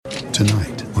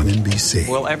tonight on NBC.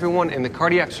 Will everyone in the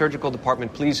cardiac surgical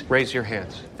department please raise your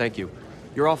hands? Thank you.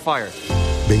 You're all fired.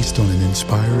 Based on an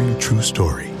inspiring true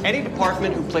story. Any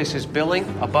department who places billing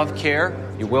above care,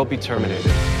 you will be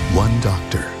terminated. One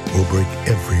doctor will break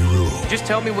every rule. Just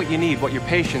tell me what you need, what your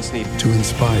patients need. To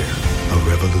inspire a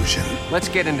revolution. Let's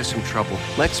get into some trouble.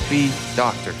 Let's be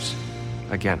doctors.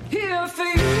 Again.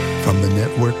 From the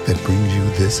network that brings you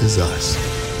This Is Us,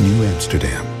 New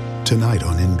Amsterdam, tonight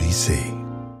on NBC.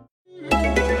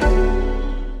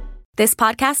 This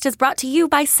podcast is brought to you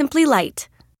by Simply Light.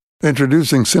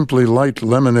 Introducing Simply Light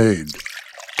Lemonade.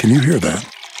 Can you hear that?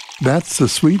 That's the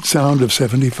sweet sound of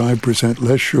 75%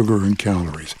 less sugar and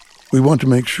calories. We want to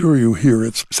make sure you hear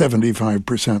it's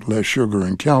 75% less sugar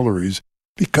and calories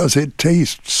because it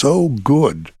tastes so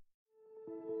good.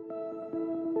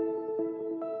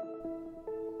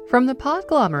 From the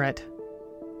Podglomerate,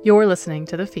 you're listening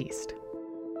to The Feast.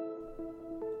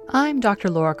 I'm Dr.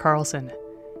 Laura Carlson,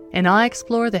 and I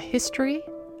explore the history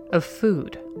of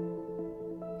food.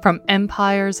 From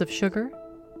empires of sugar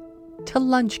to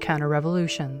lunch counter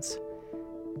revolutions.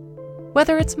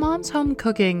 Whether it's mom's home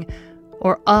cooking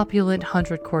or opulent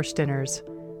 100-course dinners,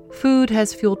 food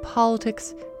has fueled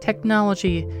politics,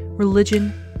 technology,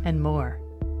 religion, and more.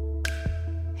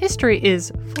 History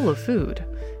is full of food,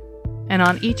 and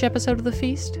on each episode of The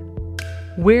Feast,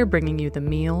 we're bringing you the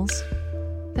meals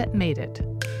that made it.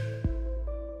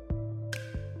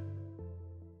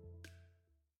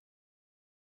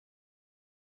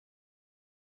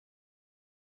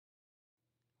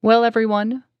 Well,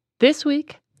 everyone, this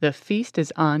week, The Feast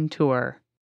is on tour.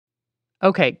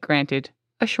 Okay, granted,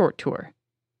 a short tour.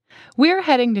 We're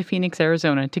heading to Phoenix,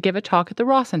 Arizona to give a talk at the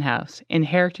Rawson House in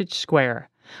Heritage Square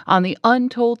on the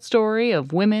untold story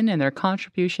of women and their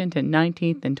contribution to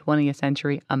 19th and 20th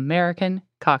century American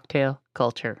cocktail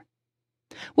culture.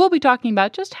 We'll be talking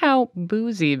about just how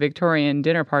boozy Victorian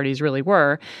dinner parties really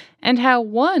were, and how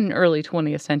one early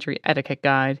 20th century etiquette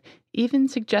guide even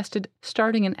suggested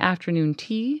starting an afternoon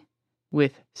tea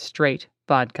with straight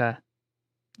vodka.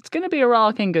 It's going to be a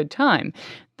rollicking good time.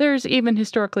 There's even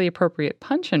historically appropriate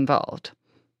punch involved.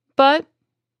 But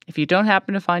if you don't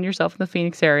happen to find yourself in the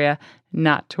Phoenix area,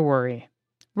 not to worry.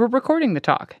 We're recording the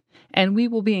talk, and we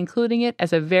will be including it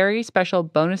as a very special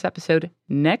bonus episode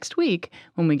next week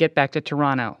when we get back to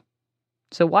Toronto.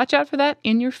 So watch out for that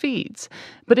in your feeds.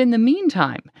 But in the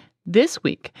meantime, this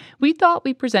week, we thought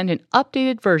we'd present an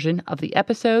updated version of the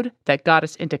episode that got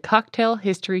us into cocktail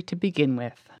history to begin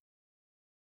with.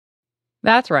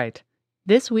 That's right.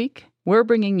 This week, we're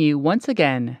bringing you once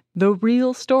again the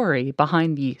real story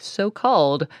behind the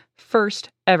so-called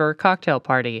first ever cocktail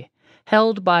party,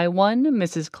 held by one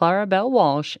Mrs. Clara Bell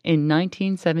Walsh in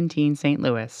 1917 St.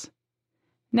 Louis.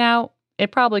 Now,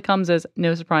 it probably comes as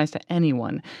no surprise to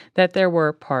anyone that there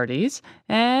were parties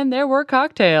and there were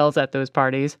cocktails at those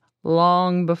parties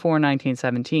long before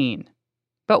 1917.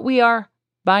 But we are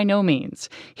by no means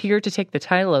here to take the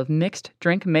title of mixed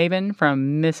drink maven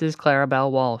from Mrs. Clara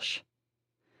Bell Walsh.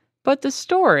 But the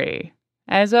story,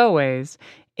 as always,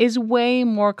 is way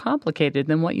more complicated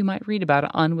than what you might read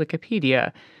about on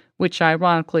Wikipedia, which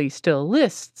ironically still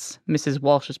lists Mrs.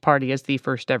 Walsh's party as the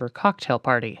first ever cocktail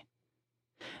party.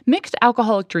 Mixed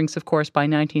alcoholic drinks, of course, by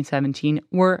 1917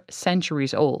 were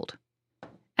centuries old.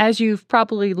 As you've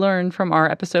probably learned from our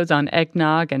episodes on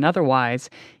eggnog and otherwise,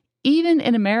 even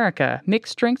in America,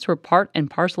 mixed drinks were part and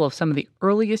parcel of some of the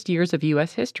earliest years of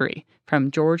U.S. history, from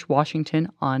George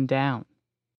Washington on down.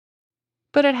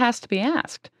 But it has to be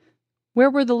asked,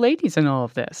 where were the ladies in all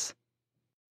of this?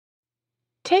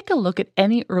 Take a look at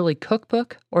any early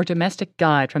cookbook or domestic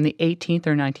guide from the 18th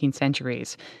or 19th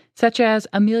centuries, such as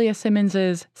Amelia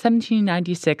Simmons's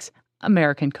 1796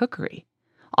 American Cookery,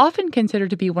 often considered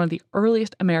to be one of the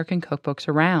earliest American cookbooks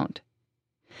around.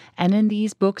 And in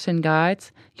these books and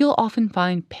guides, you'll often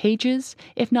find pages,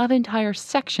 if not entire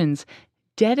sections,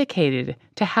 dedicated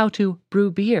to how to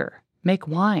brew beer, make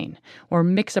wine, or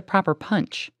mix a proper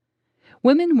punch.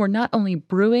 Women were not only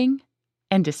brewing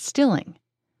and distilling,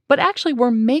 but actually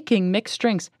were making mixed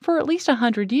drinks for at least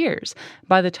 100 years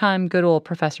by the time good old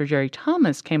Professor Jerry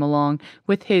Thomas came along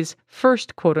with his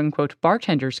first quote-unquote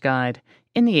bartender's guide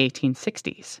in the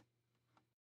 1860s.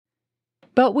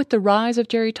 But with the rise of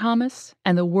Jerry Thomas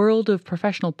and the world of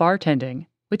professional bartending,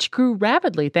 which grew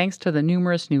rapidly thanks to the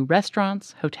numerous new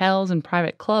restaurants, hotels, and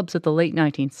private clubs of the late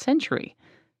 19th century,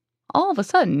 all of a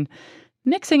sudden,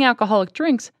 mixing alcoholic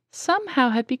drinks somehow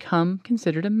had become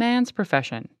considered a man's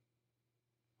profession.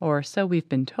 Or so we've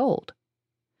been told.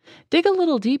 Dig a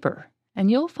little deeper, and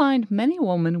you'll find many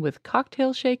women with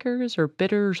cocktail shakers or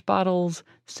bitters bottles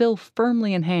still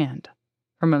firmly in hand,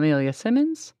 from Amelia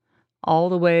Simmons all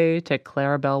the way to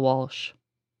Clarabelle Walsh.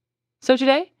 So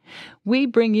today, we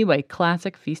bring you a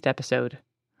classic feast episode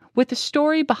with the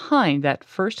story behind that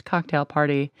first cocktail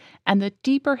party and the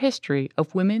deeper history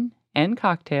of women and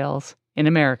cocktails in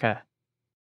America.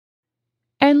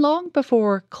 And long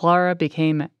before Clara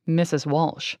became Mrs.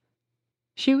 Walsh,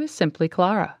 she was simply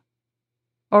Clara.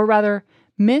 Or rather,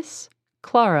 Miss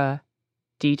Clara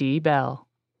D.D. Bell.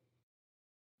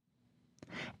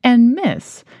 And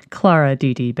Miss Clara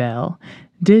D.D. Bell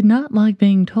did not like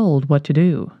being told what to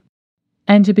do.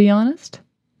 And to be honest,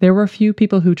 there were few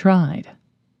people who tried.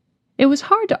 It was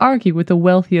hard to argue with the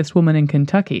wealthiest woman in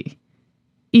Kentucky,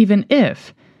 even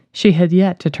if she had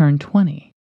yet to turn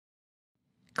 20.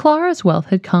 Clara's wealth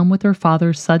had come with her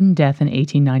father's sudden death in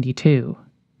 1892.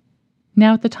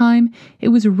 Now at the time, it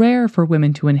was rare for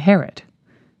women to inherit.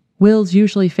 Wills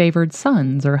usually favored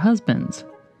sons or husbands.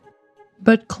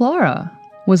 But Clara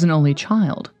was an only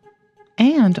child,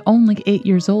 and only 8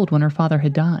 years old when her father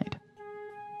had died.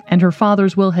 And her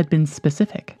father's will had been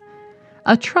specific.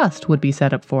 A trust would be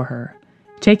set up for her,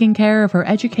 taking care of her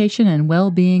education and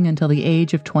well-being until the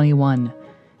age of 21,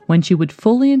 when she would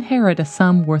fully inherit a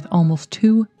sum worth almost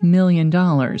 $2 million,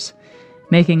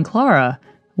 making Clara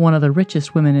one of the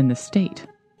richest women in the state.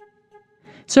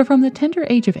 So from the tender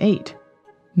age of 8,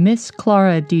 Miss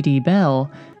Clara D.D.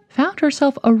 Bell found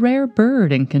herself a rare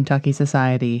bird in Kentucky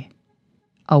society,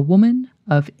 a woman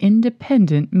of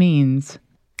independent means.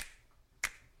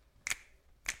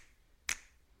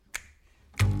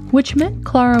 Which meant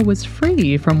Clara was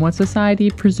free from what society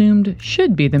presumed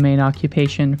should be the main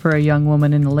occupation for a young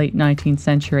woman in the late 19th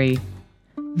century,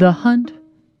 the hunt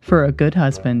for a good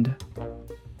husband.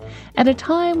 At a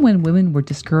time when women were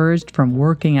discouraged from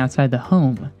working outside the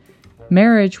home,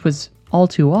 marriage was all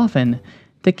too often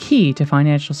the key to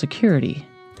financial security.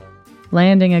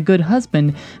 Landing a good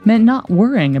husband meant not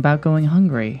worrying about going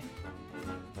hungry.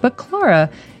 But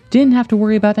Clara didn't have to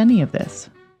worry about any of this.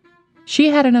 She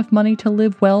had enough money to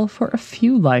live well for a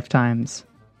few lifetimes.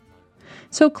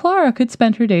 So Clara could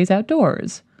spend her days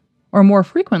outdoors, or more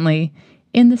frequently,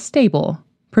 in the stable,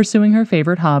 pursuing her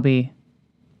favorite hobby: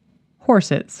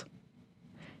 horses.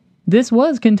 This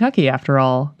was Kentucky, after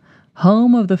all,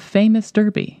 home of the famous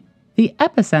Derby, the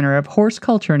epicenter of horse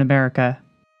culture in America.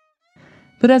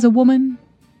 But as a woman,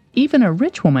 even a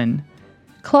rich woman,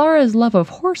 Clara's love of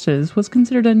horses was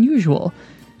considered unusual,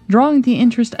 drawing the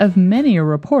interest of many a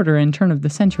reporter in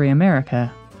turn-of-the-century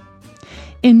America.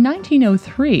 In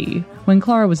 1903, when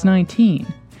Clara was 19,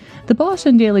 the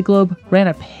Boston Daily Globe ran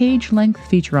a page-length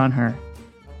feature on her.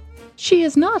 "She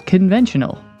is not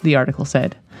conventional," the article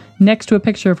said, next to a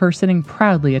picture of her sitting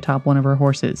proudly atop one of her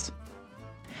horses.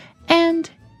 And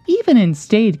even in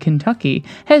staid Kentucky,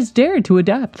 has dared to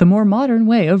adapt the more modern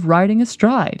way of riding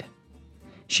astride.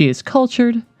 She is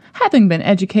cultured, having been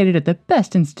educated at the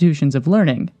best institutions of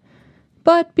learning.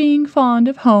 But being fond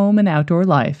of home and outdoor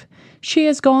life, she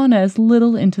has gone as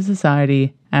little into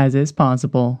society as is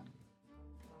possible.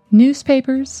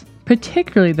 Newspapers,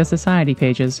 particularly the society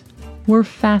pages, were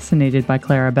fascinated by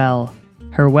Clara Bell,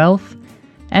 her wealth,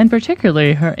 and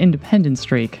particularly her independent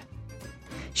streak.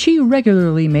 She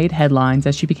regularly made headlines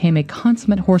as she became a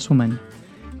consummate horsewoman,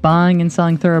 buying and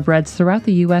selling thoroughbreds throughout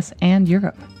the U.S. and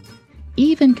Europe,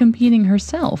 even competing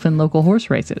herself in local horse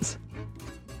races.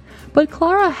 But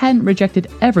Clara hadn't rejected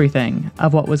everything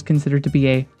of what was considered to be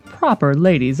a proper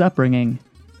lady's upbringing.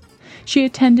 She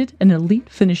attended an elite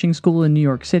finishing school in New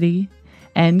York City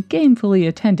and gainfully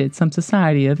attended some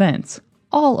society events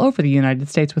all over the United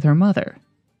States with her mother,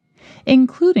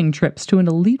 including trips to an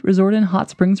elite resort in Hot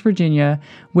Springs, Virginia,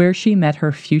 where she met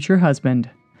her future husband,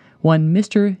 one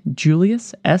Mr.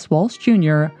 Julius S. Walsh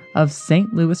Jr. of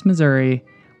St. Louis, Missouri,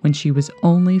 when she was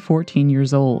only 14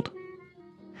 years old.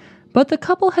 But the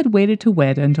couple had waited to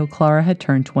wed until Clara had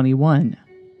turned 21,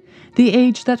 the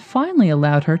age that finally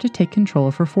allowed her to take control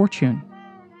of her fortune.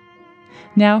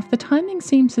 Now, if the timing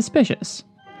seems suspicious,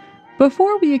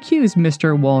 before we accuse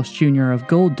Mr. Walsh Jr. of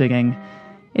gold digging,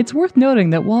 it's worth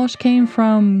noting that Walsh came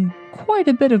from quite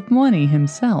a bit of money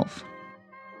himself.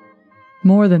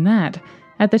 More than that,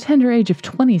 at the tender age of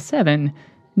 27,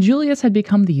 Julius had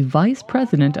become the vice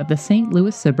president of the St.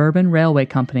 Louis Suburban Railway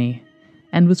Company,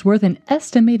 and was worth an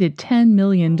estimated $10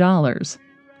 million,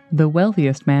 the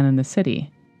wealthiest man in the city.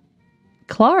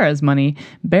 Clara's money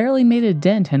barely made a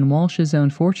dent in Walsh's own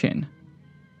fortune.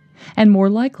 And more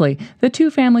likely, the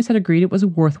two families had agreed it was a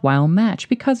worthwhile match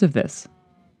because of this.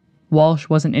 Walsh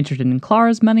wasn't interested in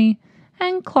Clara's money,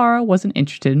 and Clara wasn't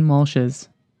interested in Walsh's.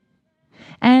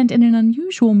 And in an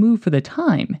unusual move for the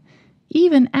time,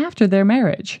 even after their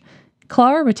marriage,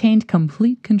 Clara retained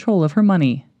complete control of her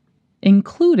money,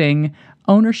 including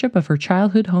ownership of her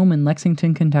childhood home in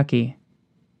Lexington, Kentucky.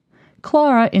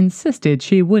 Clara insisted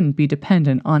she wouldn't be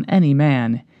dependent on any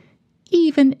man,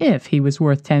 even if he was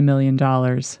worth $10 million.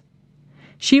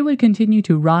 She would continue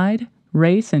to ride,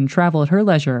 race, and travel at her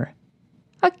leisure,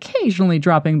 occasionally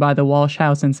dropping by the Walsh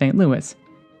house in St. Louis,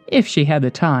 if she had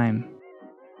the time.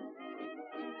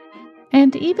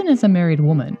 And even as a married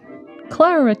woman,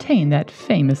 Clara retained that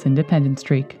famous independent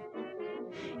streak.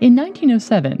 In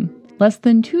 1907, less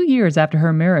than 2 years after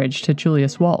her marriage to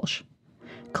Julius Walsh,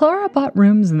 Clara bought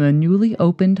rooms in the newly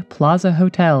opened Plaza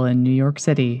Hotel in New York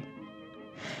City.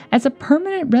 As a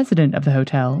permanent resident of the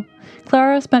hotel,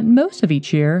 Clara spent most of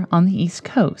each year on the East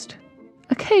Coast,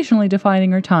 occasionally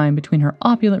dividing her time between her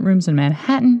opulent rooms in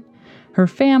Manhattan, her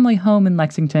family home in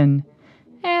Lexington,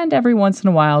 and every once in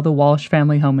a while the Walsh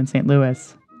family home in St.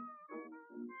 Louis.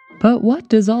 But what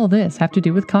does all this have to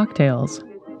do with cocktails?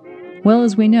 Well,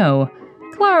 as we know,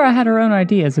 Clara had her own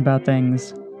ideas about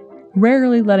things,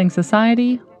 rarely letting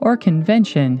society or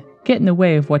convention get in the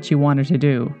way of what she wanted to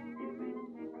do.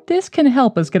 This can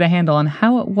help us get a handle on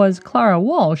how it was Clara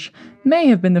Walsh may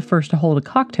have been the first to hold a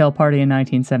cocktail party in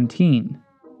 1917.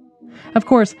 Of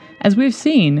course, as we've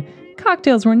seen,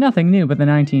 cocktails were nothing new by the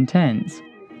 1910s.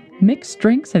 Mixed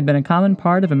drinks had been a common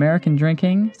part of American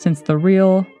drinking since the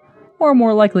real, or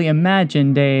more likely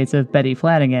imagined, days of Betty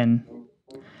Flanagan.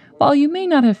 While you may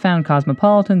not have found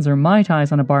Cosmopolitans or Mai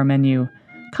Tais on a bar menu,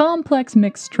 complex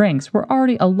mixed drinks were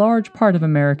already a large part of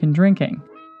American drinking.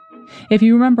 If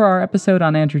you remember our episode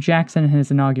on Andrew Jackson and his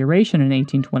inauguration in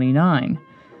 1829,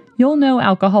 you'll know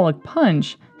alcoholic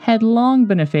punch had long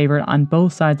been a favorite on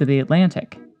both sides of the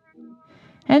Atlantic.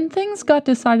 And things got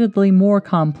decidedly more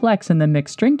complex in the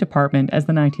mixed drink department as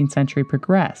the 19th century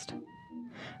progressed.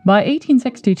 By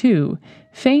 1862,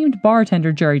 famed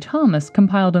bartender Jerry Thomas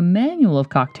compiled a manual of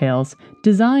cocktails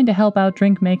designed to help out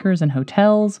drink makers in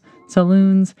hotels,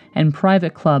 saloons, and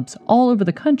private clubs all over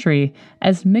the country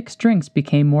as mixed drinks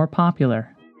became more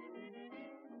popular.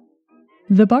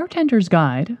 The Bartender's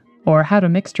Guide, or How to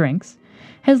Mix Drinks,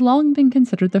 has long been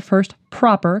considered the first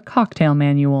proper cocktail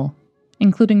manual,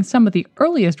 including some of the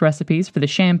earliest recipes for the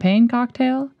champagne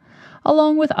cocktail,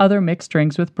 along with other mixed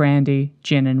drinks with brandy,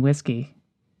 gin, and whiskey.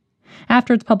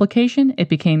 After its publication, it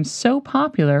became so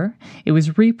popular, it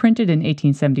was reprinted in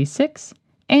 1876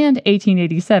 and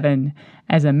 1887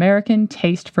 as American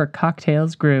taste for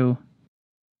cocktails grew.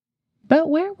 But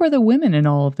where were the women in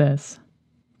all of this?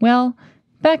 Well,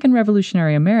 back in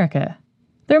Revolutionary America,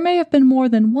 there may have been more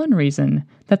than one reason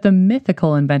that the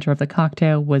mythical inventor of the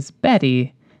cocktail was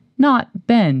Betty, not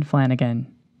Ben Flanagan.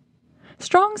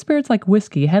 Strong spirits like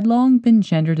whiskey had long been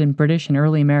gendered in British and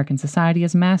early American society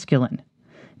as masculine,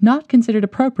 not considered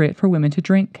appropriate for women to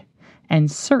drink,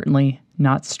 and certainly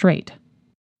not straight.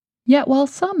 Yet while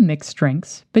some mixed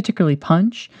drinks, particularly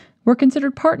punch, were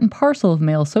considered part and parcel of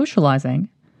male socializing,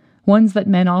 ones that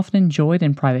men often enjoyed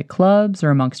in private clubs or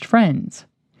amongst friends,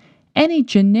 any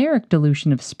generic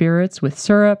dilution of spirits with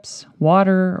syrups,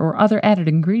 water, or other added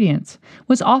ingredients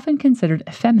was often considered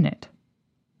effeminate.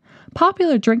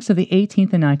 Popular drinks of the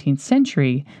 18th and 19th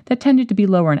century that tended to be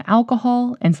lower in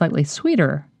alcohol and slightly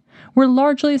sweeter were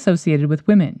largely associated with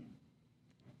women.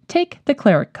 Take the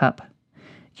claret cup,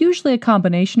 usually a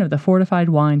combination of the fortified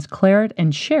wines claret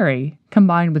and sherry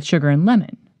combined with sugar and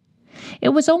lemon. It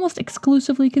was almost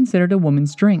exclusively considered a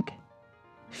woman's drink,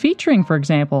 featuring, for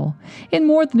example, in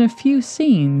more than a few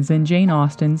scenes in Jane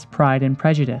Austen's Pride and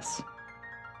Prejudice.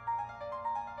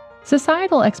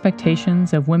 Societal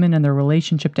expectations of women and their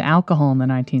relationship to alcohol in the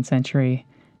 19th century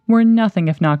were nothing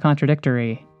if not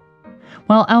contradictory.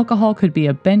 While alcohol could be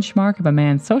a benchmark of a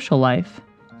man's social life,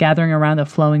 gathering around a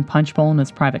flowing punch bowl in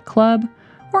his private club,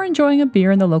 or enjoying a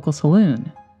beer in the local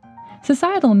saloon,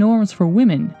 societal norms for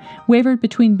women wavered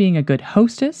between being a good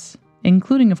hostess,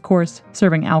 including, of course,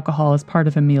 serving alcohol as part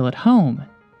of a meal at home,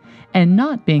 and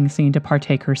not being seen to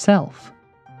partake herself.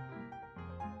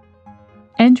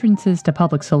 Entrances to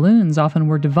public saloons often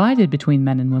were divided between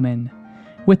men and women,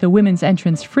 with the women's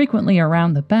entrance frequently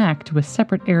around the back to a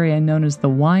separate area known as the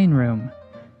wine room,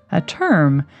 a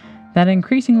term that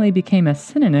increasingly became a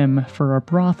synonym for a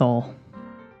brothel.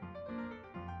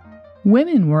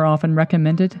 Women were often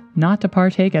recommended not to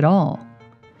partake at all.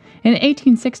 An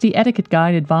 1860 etiquette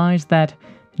guide advised that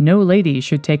no lady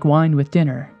should take wine with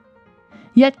dinner.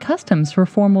 Yet customs for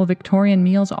formal Victorian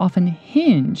meals often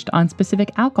hinged on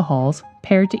specific alcohols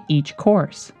paired to each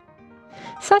course.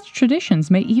 Such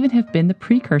traditions may even have been the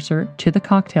precursor to the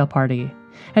cocktail party,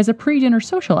 as a pre-dinner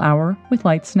social hour with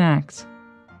light snacks.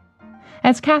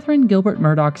 As Catherine Gilbert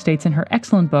Murdoch states in her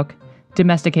excellent book,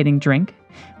 Domesticating Drink,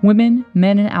 Women,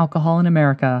 Men, and Alcohol in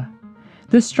America,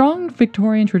 The strong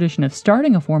Victorian tradition of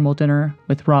starting a formal dinner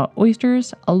with raw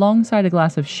oysters alongside a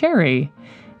glass of sherry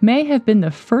may have been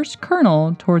the first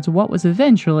kernel towards what was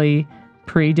eventually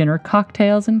pre-dinner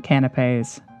cocktails and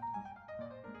canapes.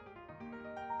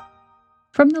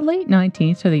 From the late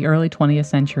 19th to the early 20th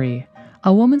century,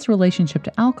 a woman's relationship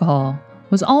to alcohol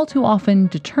was all too often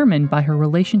determined by her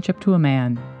relationship to a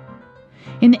man.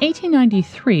 In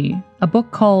 1893, a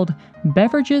book called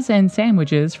Beverages and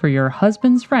Sandwiches for Your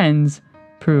Husband's Friends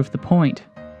proved the point,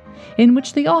 in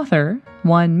which the author,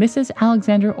 one Mrs.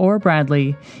 Alexander Orr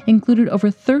Bradley, included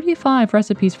over 35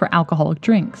 recipes for alcoholic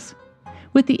drinks,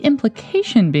 with the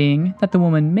implication being that the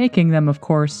woman making them, of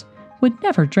course, would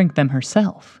never drink them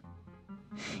herself.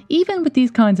 Even with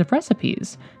these kinds of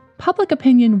recipes, public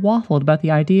opinion waffled about the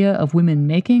idea of women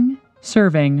making,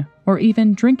 serving, or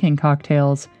even drinking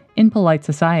cocktails in polite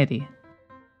society.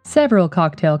 Several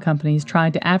cocktail companies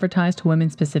tried to advertise to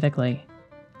women specifically.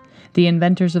 The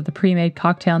inventors of the pre-made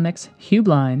cocktail mix,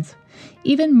 Hublines,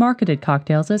 even marketed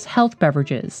cocktails as health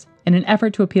beverages in an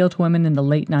effort to appeal to women in the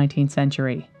late 19th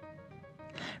century.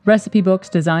 Recipe books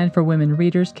designed for women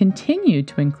readers continued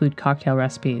to include cocktail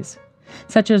recipes,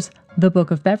 such as The Book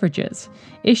of Beverages,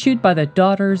 issued by the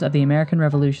Daughters of the American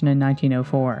Revolution in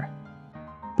 1904.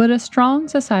 But a strong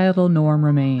societal norm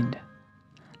remained,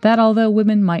 that although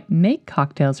women might make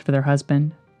cocktails for their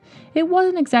husband, it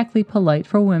wasn't exactly polite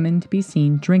for women to be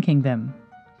seen drinking them,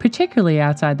 particularly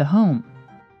outside the home.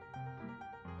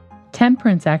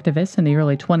 Temperance activists in the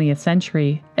early 20th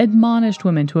century admonished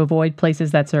women to avoid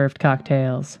places that served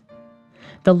cocktails.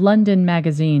 The London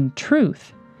magazine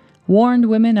Truth warned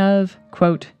women of,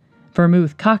 quote,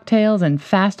 vermouth cocktails and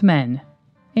fast men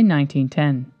in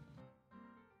 1910.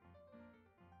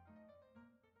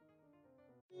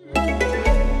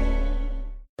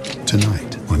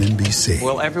 Tonight on NBC.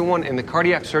 Will everyone in the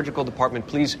cardiac surgical department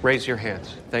please raise your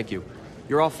hands? Thank you.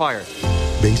 You're all fired.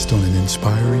 Based on an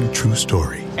inspiring true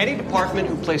story. Any department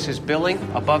who places billing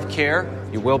above care,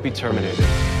 you will be terminated.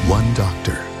 One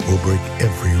doctor will break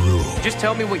every rule Just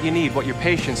tell me what you need, what your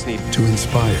patients need. to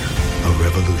inspire a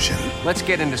revolution. Let's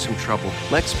get into some trouble.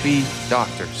 Let's be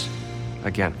doctors.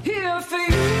 Again.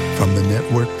 From the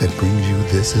network that brings you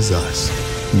This Is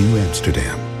Us, New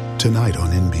Amsterdam, tonight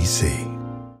on NBC.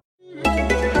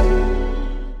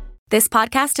 This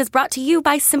podcast is brought to you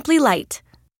by Simply Light.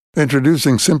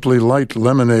 Introducing Simply Light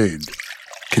Lemonade.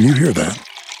 Can you hear that?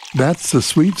 That's the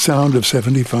sweet sound of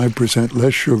 75%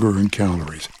 less sugar and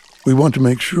calories. We want to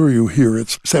make sure you hear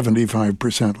it's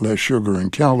 75% less sugar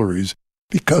and calories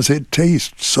because it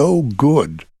tastes so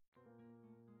good.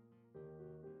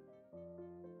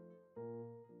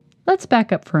 Let's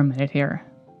back up for a minute here.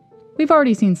 We've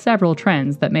already seen several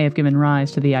trends that may have given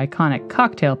rise to the iconic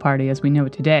cocktail party as we know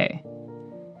it today.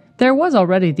 There was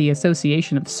already the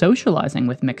association of socializing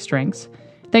with mixed drinks,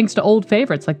 thanks to old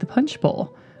favorites like the punch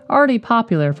bowl, already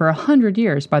popular for 100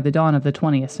 years by the dawn of the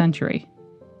 20th century.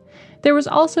 There was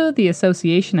also the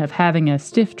association of having a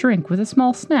stiff drink with a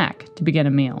small snack to begin a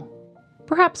meal,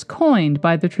 perhaps coined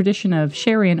by the tradition of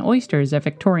sherry and oysters at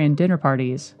Victorian dinner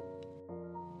parties.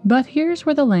 But here's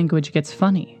where the language gets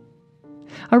funny.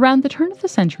 Around the turn of the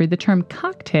century, the term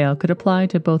cocktail could apply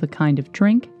to both a kind of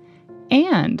drink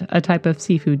and a type of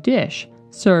seafood dish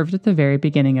served at the very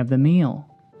beginning of the meal.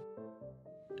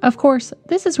 Of course,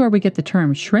 this is where we get the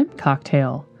term shrimp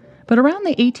cocktail, but around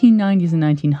the 1890s and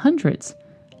 1900s,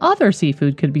 other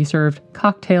seafood could be served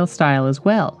cocktail style as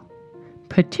well,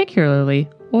 particularly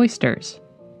oysters.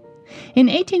 In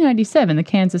 1897, the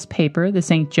Kansas paper, the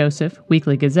St. Joseph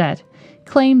Weekly Gazette,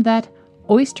 claimed that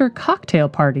oyster cocktail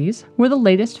parties were the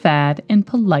latest fad in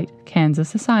polite Kansas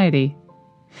society.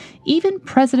 Even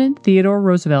President Theodore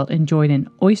Roosevelt enjoyed an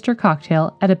oyster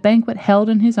cocktail at a banquet held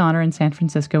in his honor in San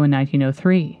Francisco in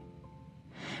 1903.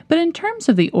 But in terms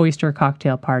of the oyster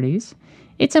cocktail parties,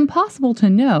 it's impossible to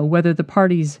know whether the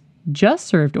parties just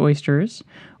served oysters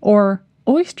or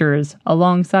oysters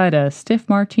alongside a stiff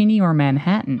martini or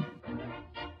Manhattan.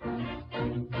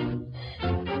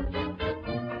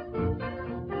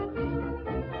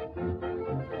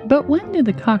 But when did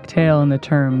the cocktail and the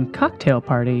term cocktail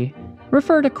party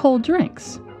refer to cold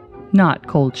drinks, not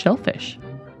cold shellfish?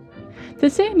 The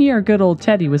same year good old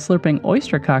Teddy was slurping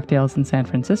oyster cocktails in San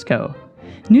Francisco,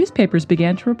 newspapers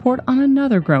began to report on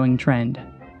another growing trend: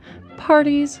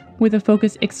 parties with a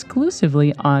focus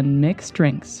exclusively on mixed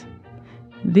drinks.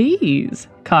 These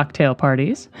cocktail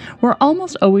parties were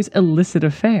almost always illicit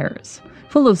affairs,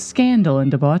 full of scandal and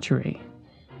debauchery.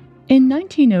 In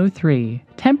 1903,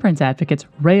 temperance advocates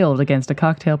railed against a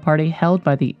cocktail party held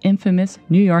by the infamous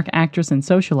New York actress and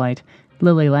socialite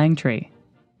Lily Langtry.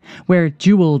 where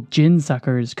jeweled gin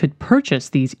suckers could purchase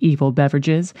these evil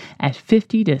beverages at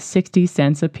 50 to 60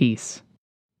 cents apiece.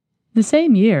 The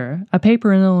same year, a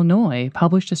paper in Illinois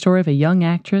published a story of a young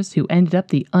actress who ended up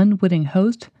the unwitting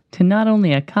host to not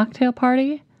only a cocktail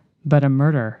party, but a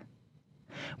murder.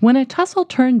 When a tussle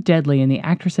turned deadly in the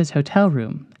actress's hotel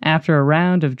room after a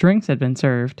round of drinks had been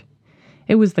served,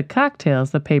 it was the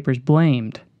cocktails the papers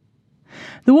blamed.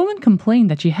 The woman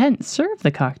complained that she hadn't served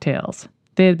the cocktails.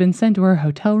 They had been sent to her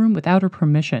hotel room without her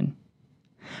permission.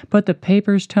 But the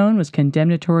paper's tone was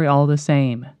condemnatory all the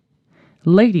same.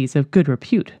 Ladies of good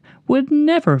repute would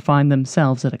never find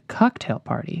themselves at a cocktail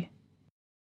party.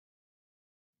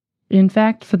 In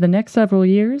fact, for the next several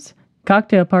years,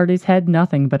 cocktail parties had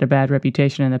nothing but a bad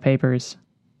reputation in the papers.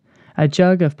 A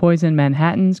jug of poisoned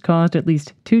Manhattans caused at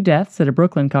least 2 deaths at a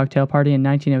Brooklyn cocktail party in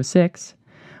 1906,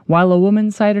 while a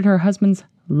woman cited her husband's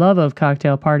love of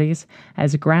cocktail parties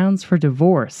as grounds for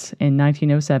divorce in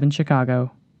 1907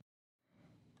 Chicago.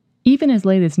 Even as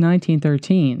late as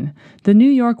 1913, the New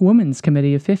York Women's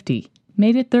Committee of 50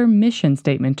 made it their mission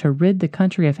statement to rid the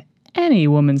country of any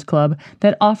women's club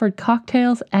that offered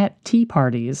cocktails at tea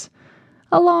parties,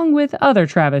 along with other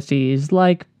travesties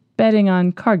like betting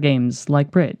on card games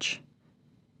like bridge.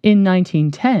 In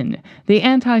 1910, the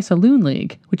Anti-Saloon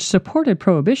League, which supported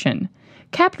prohibition,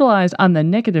 capitalized on the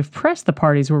negative press the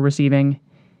parties were receiving,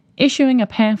 issuing a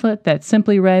pamphlet that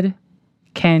simply read,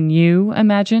 "Can you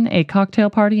imagine a cocktail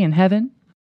party in heaven?"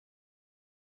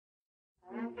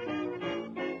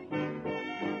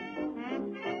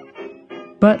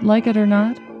 But like it or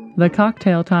not, the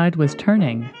cocktail tide was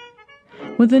turning.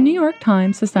 When the New York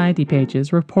Times Society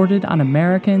pages reported on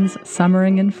Americans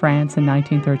summering in France in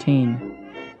 1913,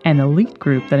 an elite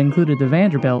group that included the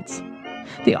Vanderbilts,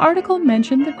 the article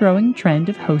mentioned the growing trend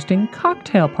of hosting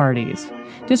cocktail parties,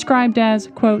 described as,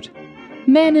 quote,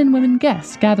 men and women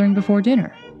guests gathering before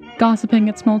dinner, gossiping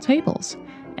at small tables,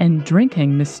 and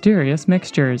drinking mysterious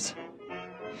mixtures.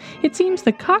 It seems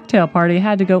the cocktail party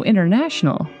had to go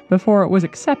international before it was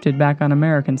accepted back on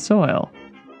American soil.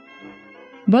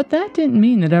 But that didn't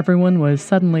mean that everyone was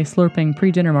suddenly slurping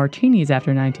pre-dinner martinis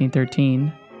after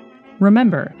 1913.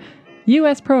 Remember,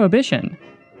 U.S. prohibition,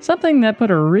 something that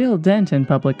put a real dent in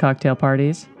public cocktail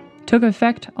parties, took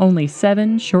effect only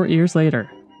 7 short years later.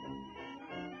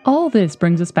 All this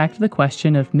brings us back to the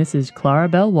question of Mrs. Clara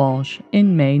Bell Walsh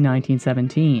in May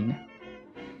 1917.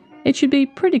 It should be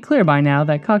pretty clear by now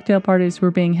that cocktail parties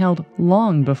were being held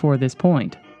long before this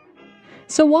point.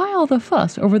 So why all the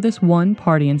fuss over this one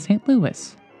party in St.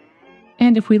 Louis?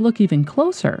 And if we look even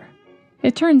closer,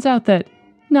 it turns out that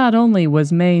not only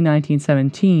was May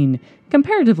 1917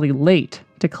 comparatively late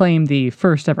to claim the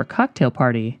first ever cocktail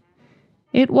party,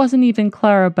 it wasn't even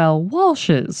Clara Bell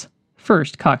Walsh's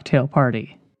first cocktail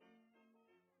party.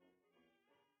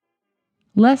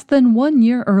 Less than 1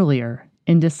 year earlier,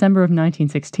 in December of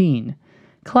 1916,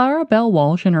 Clara Bell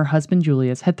Walsh and her husband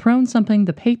Julius had thrown something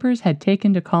the papers had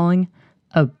taken to calling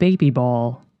a baby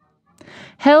ball.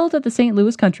 Held at the St.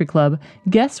 Louis Country Club,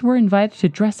 guests were invited to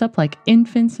dress up like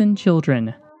infants and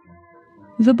children.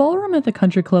 The ballroom at the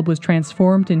country club was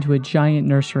transformed into a giant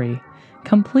nursery,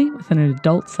 complete with an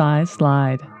adult-sized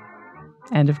slide.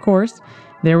 And of course,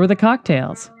 there were the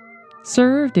cocktails,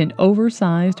 served in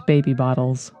oversized baby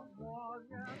bottles.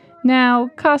 Now,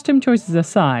 costume choices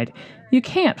aside, you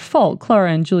can't fault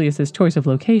Clara and Julius's choice of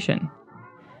location.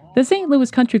 The St. Louis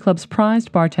Country Club's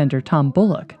prized bartender, Tom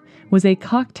Bullock, was a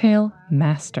cocktail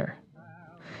master.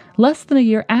 Less than a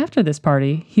year after this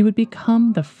party, he would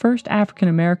become the first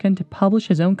African-American to publish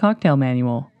his own cocktail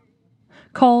manual,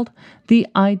 called The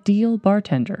Ideal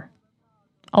Bartender.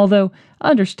 Although,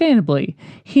 understandably,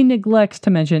 he neglects to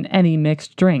mention any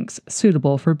mixed drinks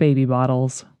suitable for baby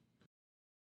bottles.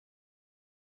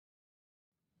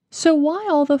 So why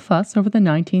all the fuss over the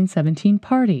 1917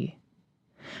 party?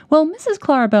 Well, Mrs.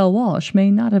 Clara Bell Walsh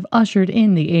may not have ushered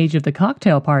in the age of the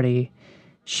cocktail party.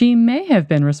 She may have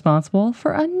been responsible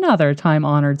for another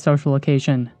time-honored social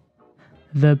occasion,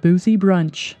 the boozy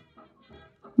brunch.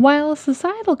 While a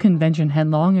societal convention had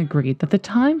long agreed that the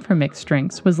time for mixed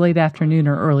drinks was late afternoon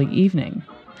or early evening,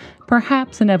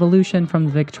 perhaps an evolution from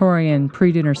the Victorian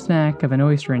pre-dinner snack of an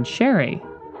oyster and sherry,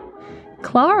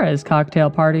 Clara's cocktail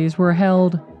parties were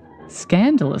held,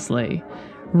 scandalously,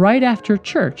 right after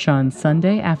church on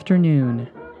Sunday afternoon.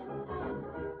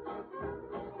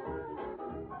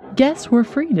 Guests were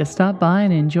free to stop by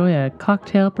and enjoy a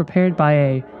cocktail prepared by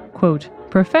a, quote,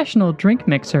 professional drink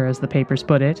mixer, as the papers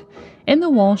put it, in the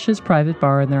Walsh's private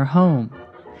bar in their home,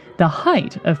 the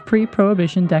height of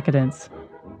pre-prohibition decadence.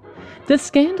 The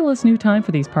scandalous new time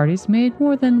for these parties made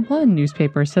more than one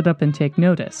newspaper sit up and take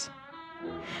notice.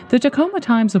 The Tacoma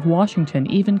Times of Washington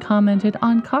even commented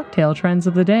on cocktail trends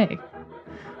of the day.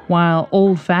 While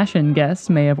old-fashioned guests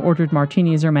may have ordered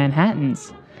martinis or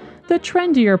Manhattans, the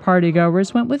trendier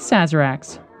partygoers went with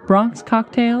Sazeracs, Bronx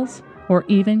cocktails, or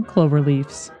even clover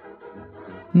leaves.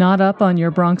 Not up on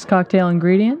your Bronx cocktail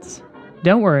ingredients?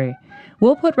 Don't worry,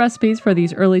 we'll put recipes for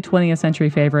these early 20th century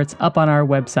favorites up on our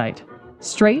website,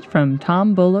 straight from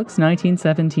Tom Bullock's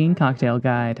 1917 cocktail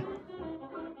guide.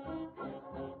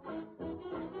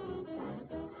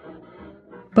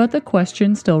 But the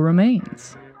question still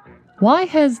remains. Why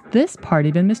has this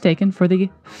party been mistaken for the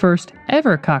first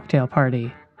ever cocktail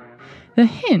party? The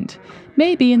hint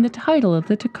may be in the title of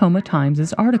the Tacoma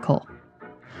Times' article.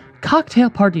 Cocktail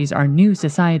parties are new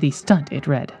society stunt, it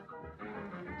read.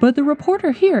 But the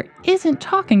reporter here isn't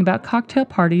talking about cocktail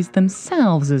parties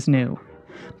themselves as new,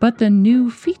 but the new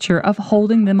feature of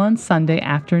holding them on Sunday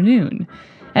afternoon,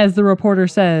 as the reporter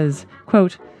says,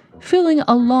 quote, filling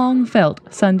a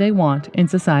long-felt Sunday want in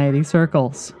society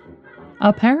circles.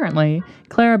 Apparently,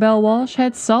 Clara Bell Walsh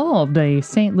had solved a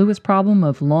St. Louis problem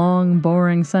of long,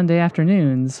 boring Sunday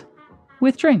afternoons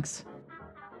with drinks.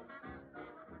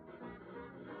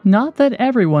 Not that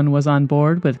everyone was on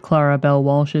board with Clara Bell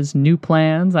Walsh's new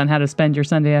plans on how to spend your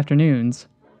Sunday afternoons.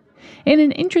 In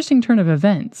an interesting turn of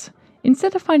events,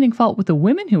 instead of finding fault with the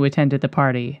women who attended the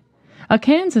party, a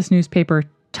Kansas newspaper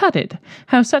tutted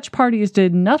how such parties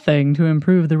did nothing to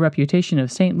improve the reputation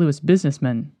of St. Louis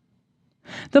businessmen.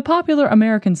 The popular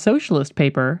American socialist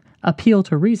paper, Appeal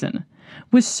to Reason,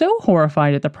 was so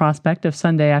horrified at the prospect of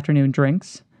Sunday afternoon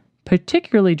drinks,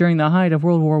 particularly during the height of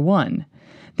World War I,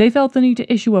 they felt the need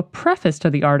to issue a preface to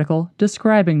the article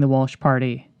describing the Walsh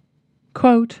party.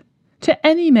 Quote, to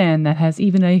any man that has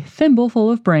even a thimbleful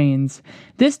of brains,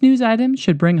 this news item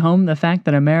should bring home the fact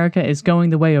that America is going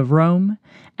the way of Rome,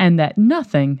 and that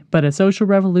nothing but a social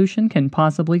revolution can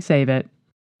possibly save it.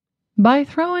 By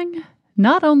throwing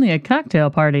not only a cocktail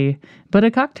party, but a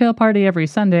cocktail party every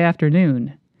Sunday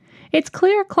afternoon, it's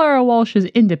clear Clara Walsh's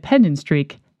independent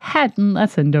streak hadn't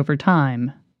lessened over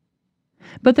time.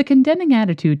 But the condemning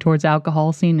attitude towards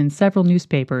alcohol seen in several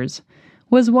newspapers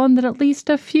was one that at least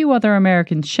a few other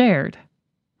Americans shared.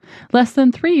 Less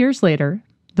than 3 years later,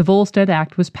 the Volstead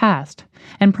Act was passed,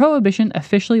 and Prohibition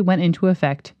officially went into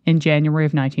effect in January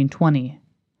of 1920,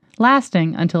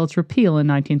 lasting until its repeal in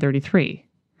 1933,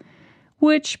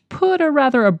 which put a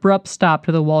rather abrupt stop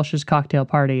to the Walsh's cocktail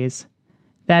parties.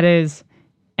 That is,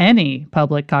 any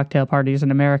public cocktail parties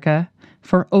in America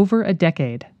for over a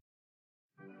decade.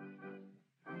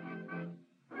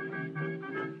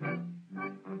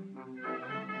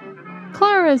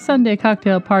 Clara's Sunday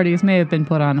cocktail parties may have been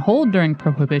put on hold during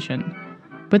Prohibition,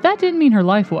 but that didn't mean her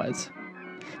life was.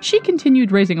 She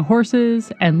continued raising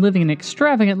horses and living an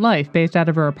extravagant life based out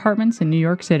of her apartments in New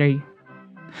York City.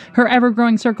 Her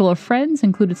ever-growing circle of friends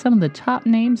included some of the top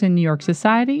names in New York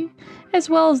society, as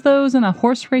well as those in the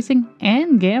horse racing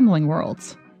and gambling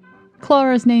worlds.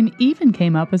 Clara's name even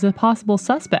came up as a possible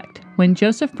suspect when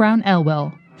Joseph Brown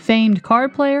Elwell, famed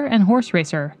card player and horse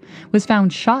racer, was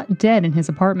found shot dead in his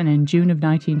apartment in June of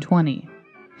 1920,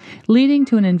 leading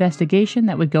to an investigation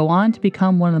that would go on to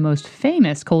become one of the most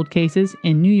famous cold cases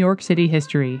in New York City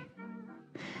history.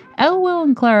 Elwell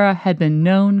and Clara had been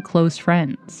known close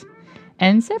friends,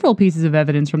 and several pieces of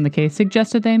evidence from the case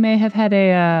suggested they may have had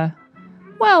a,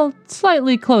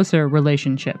 slightly closer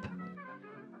relationship.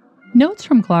 Notes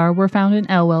from Clara were found in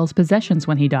Elwell's possessions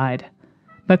when he died,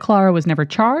 but Clara was never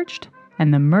charged,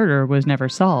 and the murder was never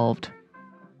solved.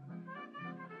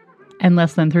 And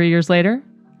less than 3 years later,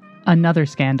 another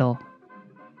scandal.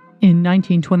 In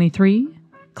 1923,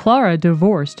 Clara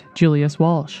divorced Julius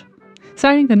Walsh,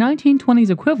 citing the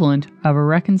 1920s equivalent of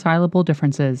irreconcilable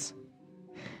differences.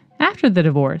 After the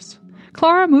divorce,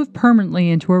 Clara moved permanently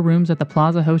into her rooms at the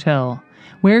Plaza Hotel,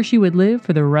 where she would live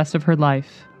for the rest of her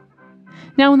life.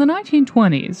 Now, in the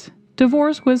 1920s,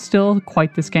 divorce was still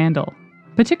quite the scandal,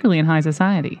 particularly in high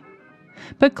society.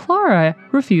 But Clara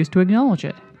refused to acknowledge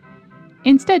it.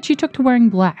 Instead, she took to wearing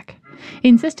black,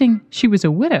 insisting she was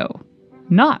a widow,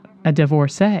 not a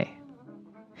divorcee.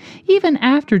 Even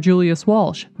after Julius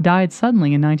Walsh died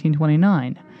suddenly in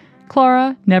 1929,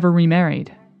 Clara never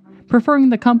remarried, preferring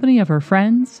the company of her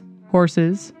friends,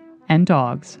 horses, and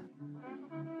dogs.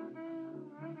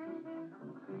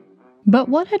 But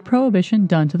what had Prohibition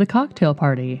done to the cocktail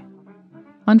party?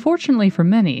 Unfortunately for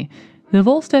many, the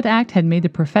Volstead Act had made the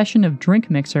profession of drink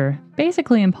mixer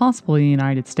basically impossible in the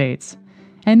United States,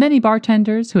 and many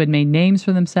bartenders who had made names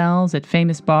for themselves at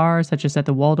famous bars such as at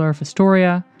the Waldorf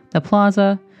Astoria, the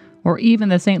Plaza, or even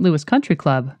the St. Louis Country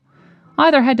Club,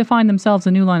 either had to find themselves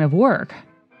a new line of work,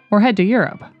 or head to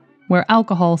Europe, where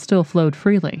alcohol still flowed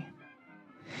freely.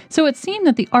 So it seemed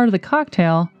that the art of the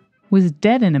cocktail was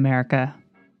dead in America.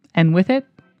 And with it,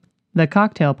 the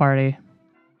cocktail party.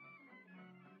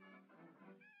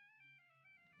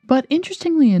 But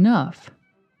interestingly enough,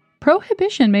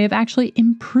 Prohibition may have actually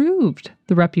improved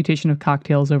the reputation of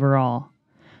cocktails overall,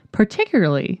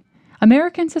 particularly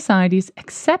American society's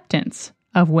acceptance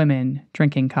of women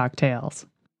drinking cocktails.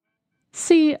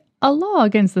 See, a law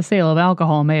against the sale of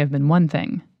alcohol may have been one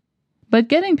thing, but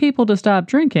getting people to stop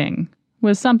drinking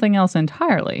was something else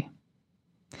entirely.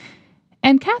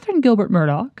 And Catherine Gilbert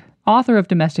Murdoch, author of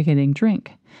Domesticating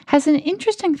Drink, has an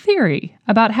interesting theory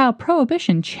about how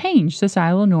Prohibition changed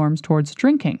societal norms towards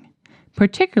drinking,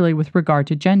 particularly with regard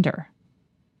to gender.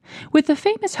 With the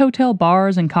famous hotel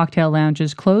bars and cocktail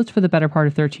lounges closed for the better part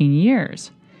of 13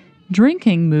 years,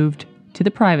 drinking moved to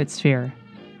the private sphere.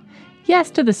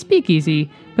 Yes, to the speakeasy,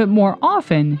 but more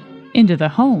often, into the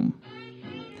home.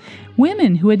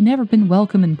 Women who had never been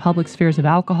welcome in public spheres of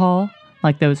alcohol,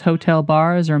 like those hotel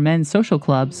bars or men's social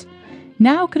clubs,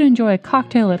 now could enjoy a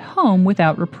cocktail at home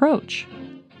without reproach.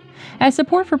 As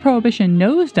support for Prohibition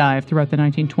nosedived throughout the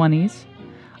 1920s,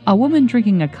 a woman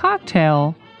drinking a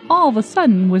cocktail all of a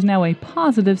sudden was now a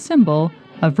positive symbol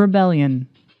of rebellion.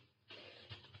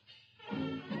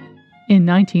 In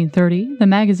 1930, the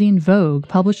magazine Vogue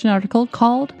published an article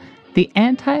called The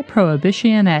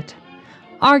Anti-Prohibitionette,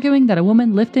 arguing that a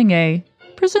woman lifting a,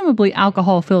 presumably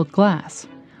alcohol-filled glass,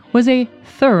 was a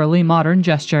thoroughly modern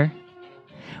gesture.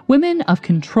 Women of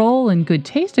control and good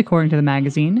taste, according to the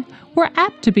magazine, were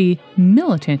apt to be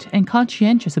militant and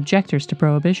conscientious objectors to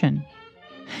Prohibition.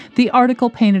 The article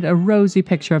painted a rosy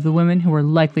picture of the women who were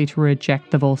likely to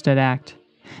reject the Volstead Act.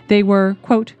 They were,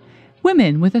 quote,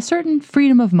 women with a certain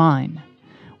freedom of mind.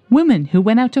 Women who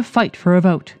went out to fight for a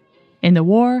vote. In the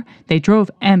war, they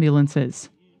drove ambulances.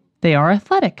 They are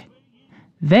athletic.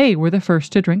 They were the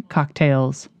first to drink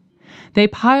cocktails. They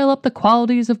pile up the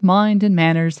qualities of mind and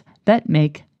manners that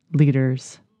make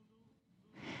leaders.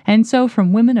 And so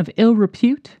from women of ill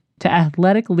repute to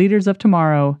athletic leaders of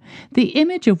tomorrow, the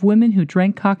image of women who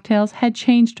drank cocktails had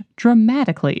changed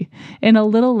dramatically in a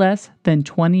little less than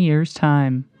 20 years'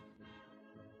 time.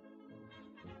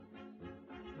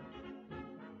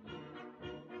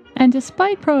 And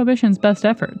despite Prohibition's best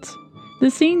efforts, the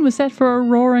scene was set for a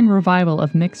roaring revival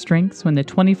of mixed drinks when the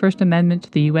 21st Amendment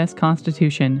to the U.S.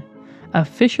 Constitution,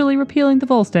 officially repealing the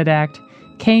Volstead Act,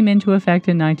 came into effect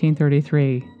in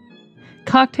 1933.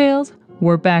 Cocktails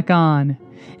were back on,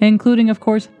 including, of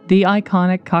course, the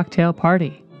iconic cocktail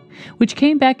party, which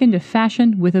came back into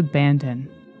fashion with abandon.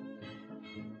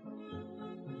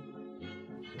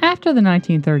 After the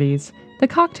 1930s, the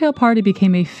cocktail party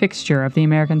became a fixture of the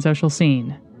American social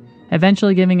scene,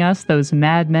 eventually giving us those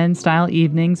Mad Men-style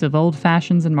evenings of old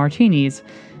fashions and martinis,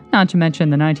 not to mention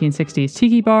the 1960s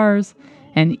tiki bars,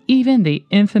 and even the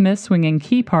infamous swinging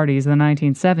key parties of the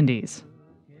 1970s.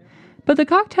 But the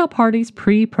cocktail party's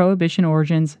pre-Prohibition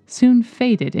origins soon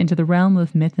faded into the realm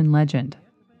of myth and legend.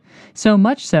 So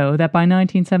much so that by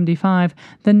 1975,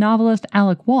 the novelist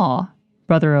Alec Waugh,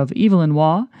 brother of Evelyn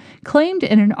Waugh, claimed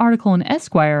in an article in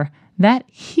Esquire that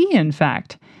he, in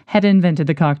fact, had invented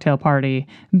the cocktail party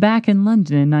back in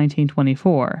London in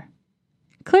 1924.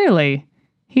 Clearly,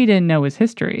 he didn't know his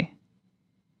history.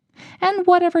 And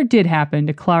whatever did happen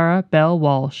to Clara Belle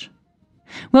Walsh?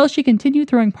 Well, she continued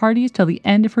throwing parties till the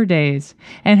end of her days,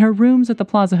 and her rooms at the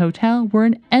Plaza Hotel were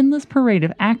an endless parade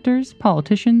of actors,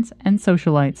 politicians, and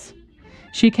socialites.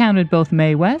 She counted both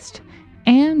Mae West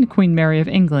and Queen Mary of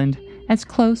England as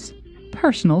close,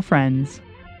 personal friends.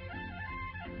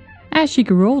 As she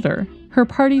grew older, her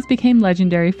parties became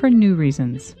legendary for new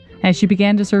reasons, as she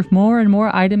began to serve more and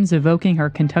more items evoking her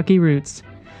Kentucky roots,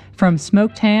 from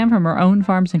smoked ham from her own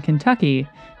farms in Kentucky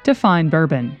to fine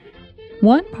bourbon.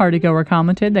 One partygoer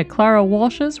commented that Clara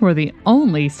Walsh's were the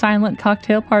only silent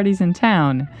cocktail parties in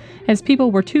town, as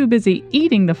people were too busy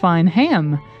eating the fine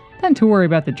ham than to worry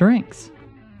about the drinks.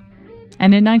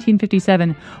 And in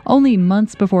 1957, only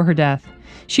months before her death,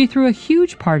 she threw a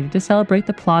huge party to celebrate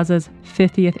the Plaza's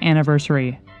 50th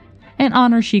anniversary, an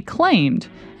honor she claimed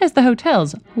as the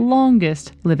hotel's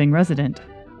longest living resident.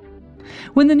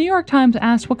 When the New York Times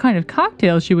asked what kind of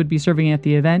cocktails she would be serving at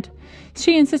the event,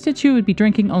 she insisted she would be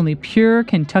drinking only pure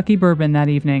Kentucky bourbon that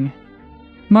evening.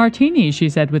 Martinis, she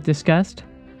said with disgust,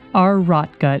 are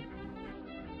rot gut.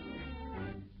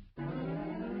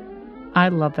 I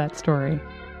love that story.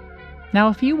 Now,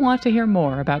 if you want to hear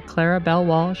more about Clara Belle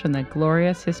Walsh and the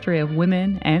glorious history of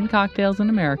women and cocktails in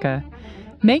America,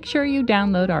 make sure you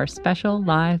download our special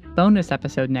live bonus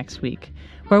episode next week,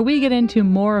 where we get into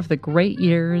more of the great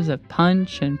years of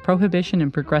punch and prohibition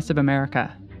in progressive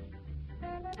America.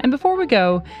 And before we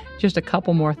go, just a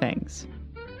couple more things.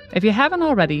 If you haven't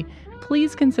already,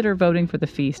 please consider voting for the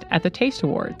feast at the Taste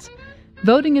Awards.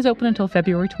 Voting is open until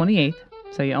February 28th,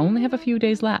 so you only have a few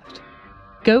days left.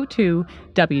 Go to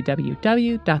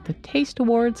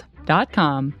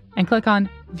www.thetasteawards.com and click on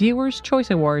Viewers' Choice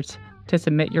Awards to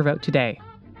submit your vote today.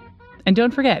 And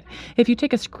don't forget, if you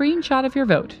take a screenshot of your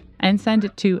vote and send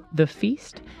it to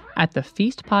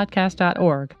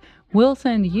thefeast@thefeastpodcast.org, we'll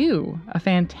send you a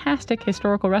fantastic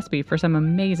historical recipe for some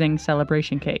amazing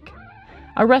celebration cake.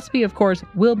 A recipe, of course,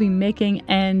 we'll be making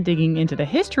and digging into the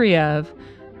history of,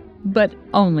 but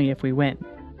only if we win.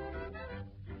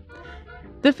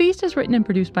 The Feast is written and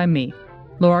produced by me,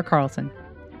 Laura Carlson,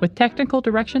 with technical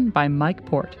direction by Mike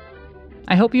Port.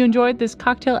 I hope you enjoyed this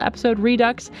cocktail episode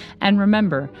Redux, and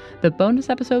remember, the bonus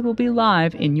episode will be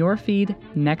live in your feed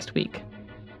next week.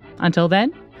 Until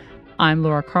then, I'm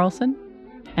Laura Carlson,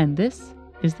 and this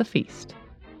is The Feast.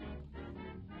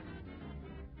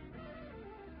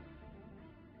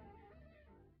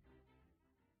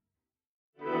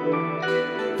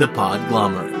 The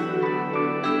Podglomerate,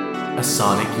 a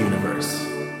sonic universe.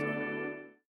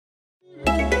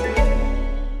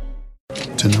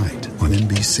 Tonight on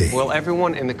NBC. Will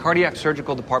everyone in the cardiac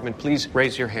surgical department please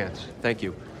raise your hands? Thank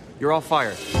you. You're all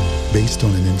fired. Based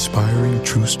on an inspiring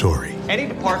true story. Any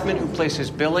department who places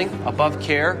billing above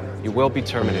care, you will be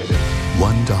terminated.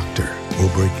 One doctor will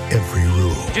break every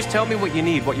rule Just tell me what you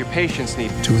need, what your patients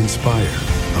need. to inspire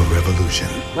a revolution.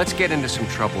 Let's get into some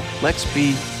trouble. Let's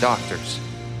be doctors.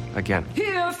 Again.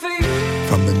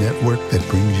 From the network that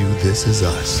brings you This Is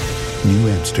Us, New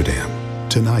Amsterdam,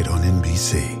 tonight on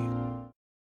NBC.